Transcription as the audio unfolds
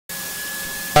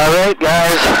Alright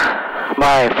guys,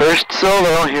 my first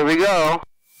solo, here we go.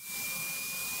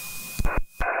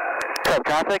 Carp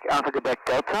traffic, Alpha Quebec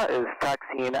Delta is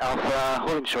taxiing Alpha,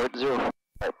 holding short, 04.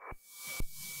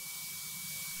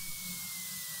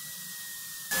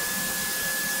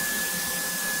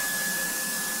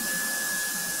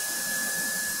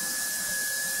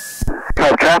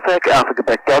 Carp traffic, Alpha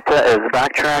Quebec Delta is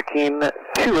backtracking,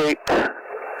 28,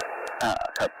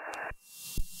 Carp.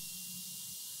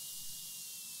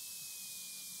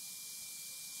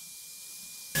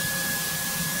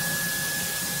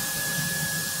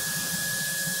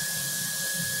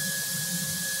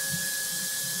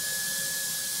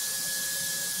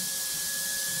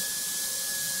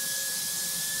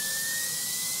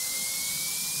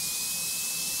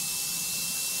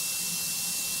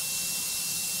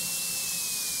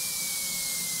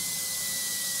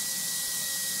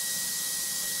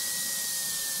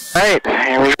 Alright,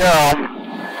 here we go.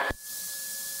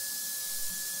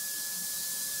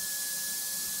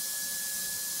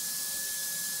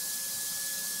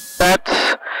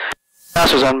 That's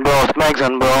masters on both, mags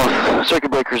on both,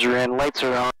 circuit breakers are in, lights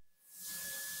are on,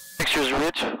 mixture's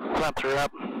rich, flaps are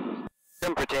up,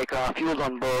 trim for takeoff, fuels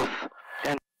on both,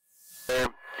 and there.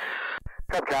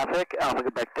 Carp traffic, Alpha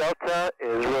Quebec Delta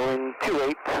is rolling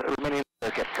 28, remaining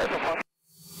circuit.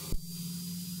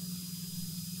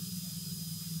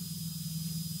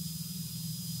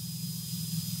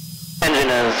 Engine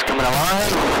is coming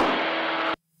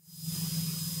alive.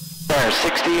 There's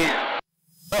 60.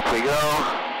 Up we go.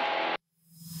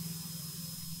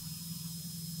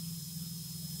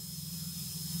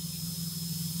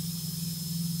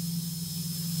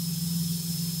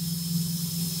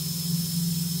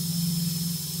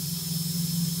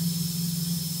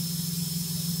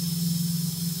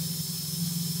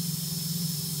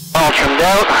 All trimmed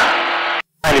out.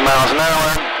 90 miles an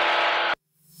hour.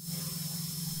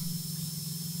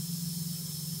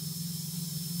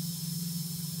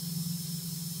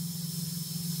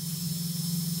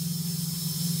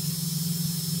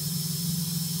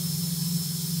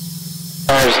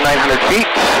 There's 900 feet.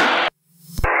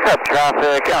 Carp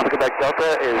traffic, Alpha Quebec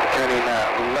Delta is turning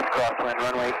left crosswind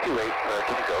runway 28 for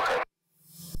Typico Carp.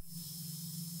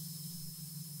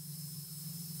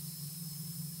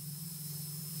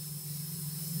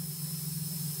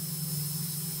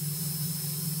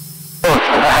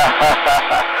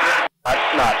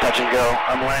 Not touch and go.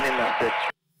 I'm landing that bitch.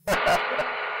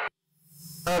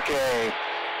 Okay.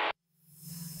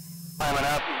 Climbing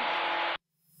up.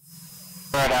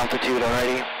 We're at altitude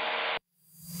already.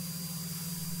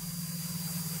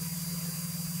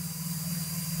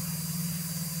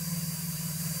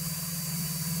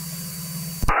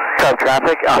 Carp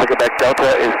traffic, Alpha Quebec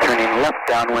Delta is turning left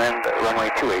downwind, runway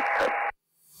 28 Carp.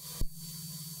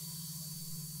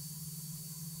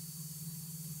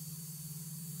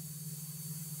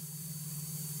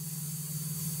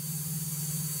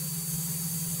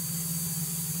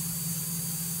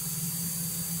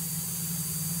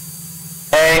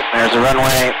 Hey, there's a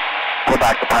runway. Pull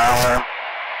back the power.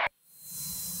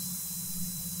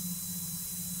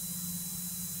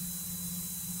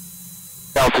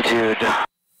 Altitude.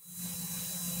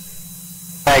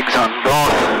 Mags on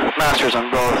both, masters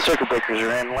on both, circuit breakers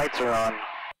are in, lights are on,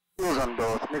 fuels on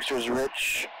both, mixture's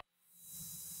rich,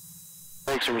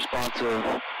 brakes are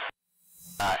responsive,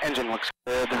 engine looks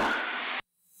good,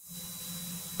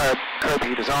 carb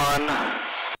heat is on.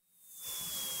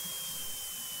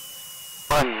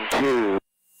 1, 2,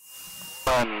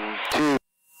 1, 2,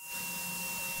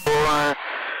 4,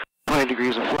 20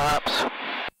 degrees of flaps,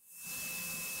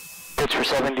 pitch for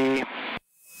 70,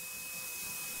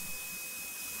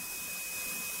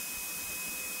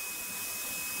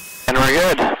 and we're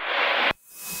good.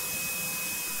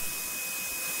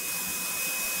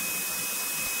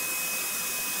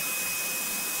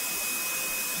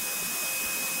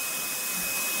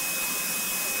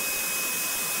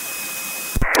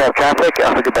 Carp traffic,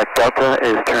 Alpha Quebec Delta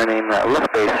is turning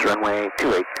left base runway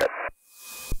 28 Carp.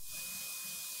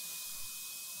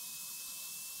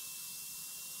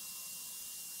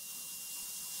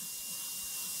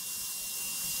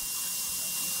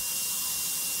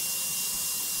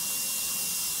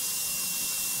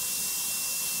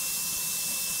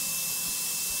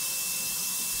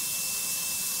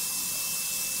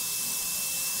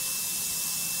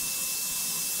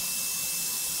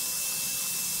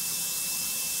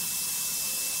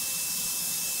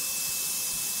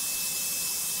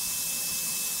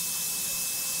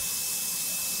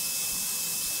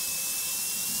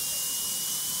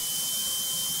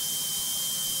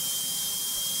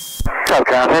 Carp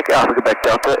traffic, Alpha Quebec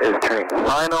Delta is turning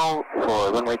final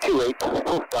for runway 28,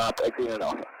 full stop, exiting at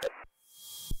Alpha.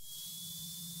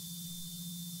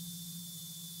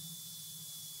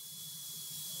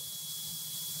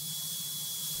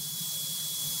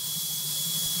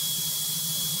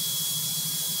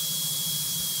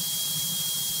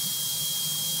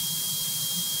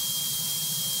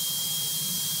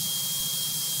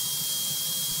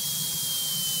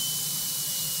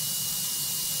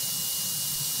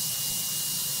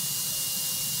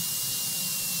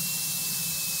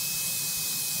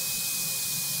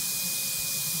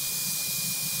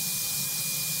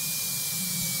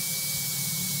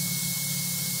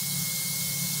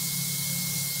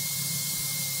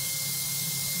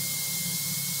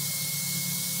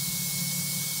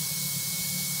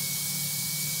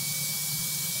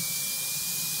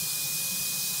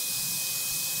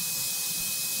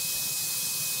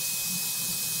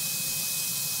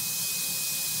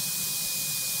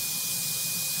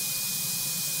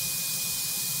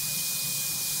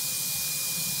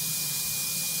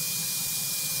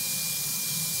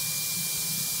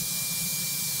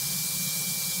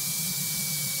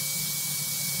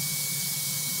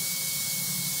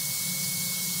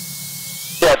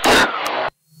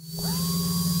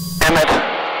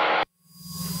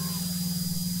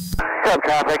 Carp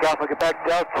traffic, Alpha Quebec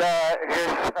Delta,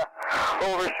 here's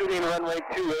overshooting runway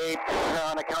 28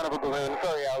 on account of a balloon.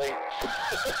 Sorry, Ali.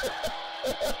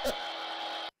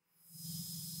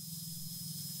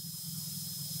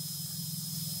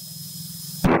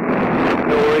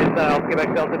 No worries, Alpha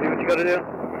Quebec Delta, do what you gotta do.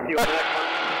 See you on the next one.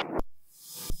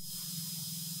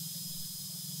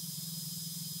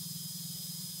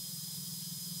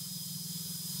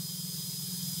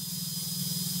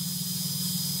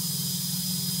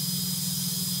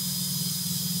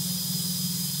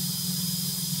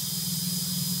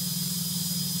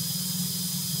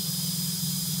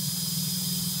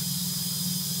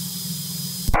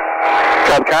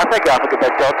 Carp traffic, Alpha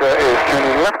Quebec Delta is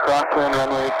turning left crosswind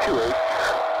runway 28.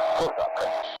 Full stop.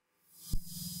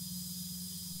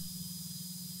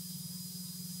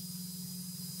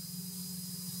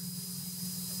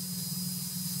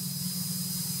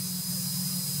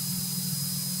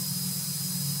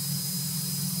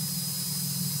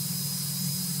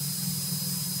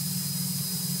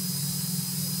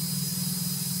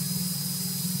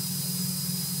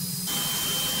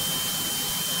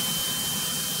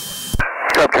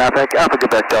 Carp traffic, Alpha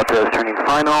Quebec Delta is turning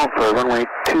final for runway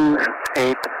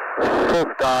 28, full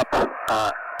stop,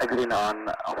 exiting on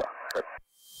Alpha.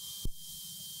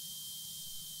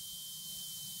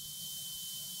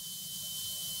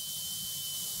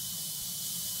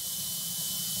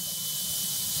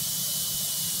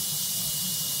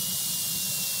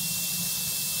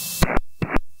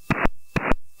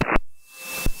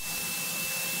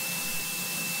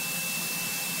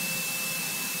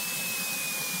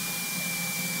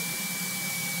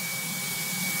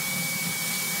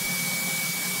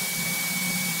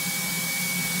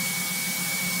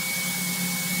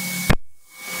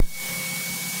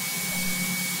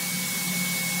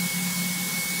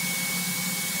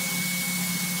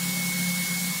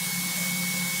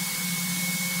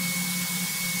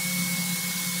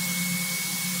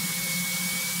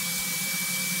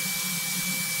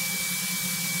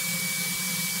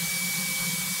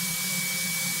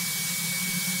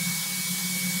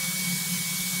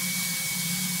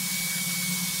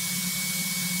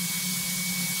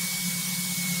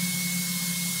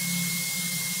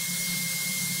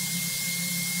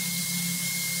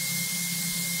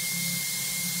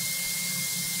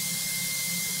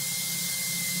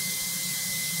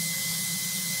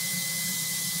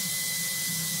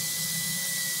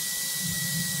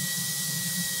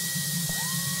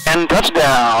 And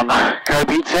touchdown. Carp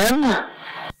beats in.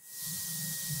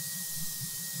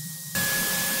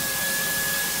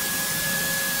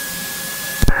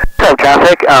 Carp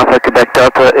traffic, Alpha Quebec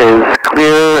Delta is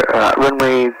clear,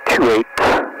 runway 28.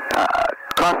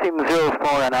 Crossing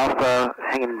 04 on Alpha,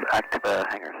 hanging back to the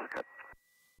hangars.